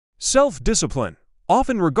Self-discipline,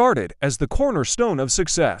 often regarded as the cornerstone of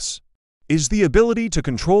success, is the ability to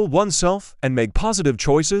control oneself and make positive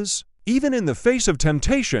choices, even in the face of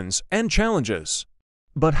temptations and challenges.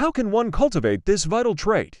 But how can one cultivate this vital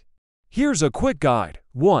trait? Here's a quick guide.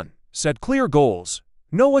 1. Set clear goals.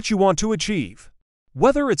 Know what you want to achieve.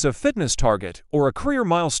 Whether it's a fitness target or a career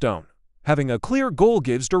milestone, having a clear goal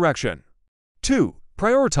gives direction. 2.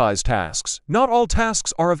 Prioritize tasks. Not all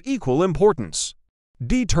tasks are of equal importance.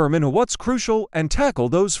 Determine what's crucial and tackle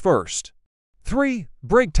those first. 3.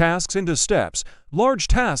 Break tasks into steps. Large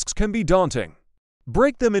tasks can be daunting.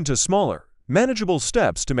 Break them into smaller, manageable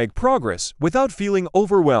steps to make progress without feeling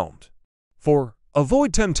overwhelmed. 4.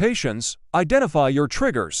 Avoid temptations. Identify your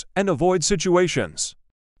triggers and avoid situations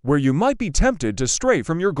where you might be tempted to stray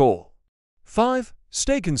from your goal. 5.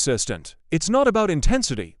 Stay consistent. It's not about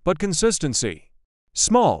intensity, but consistency.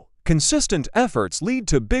 Small, consistent efforts lead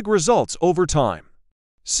to big results over time.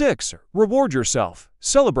 6. Reward yourself.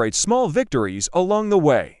 Celebrate small victories along the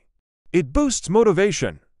way. It boosts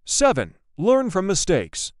motivation. 7. Learn from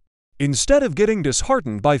mistakes. Instead of getting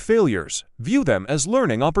disheartened by failures, view them as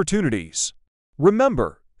learning opportunities.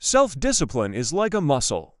 Remember, self-discipline is like a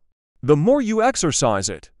muscle. The more you exercise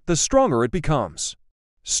it, the stronger it becomes.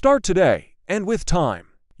 Start today, and with time,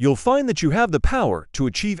 you'll find that you have the power to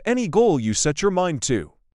achieve any goal you set your mind to.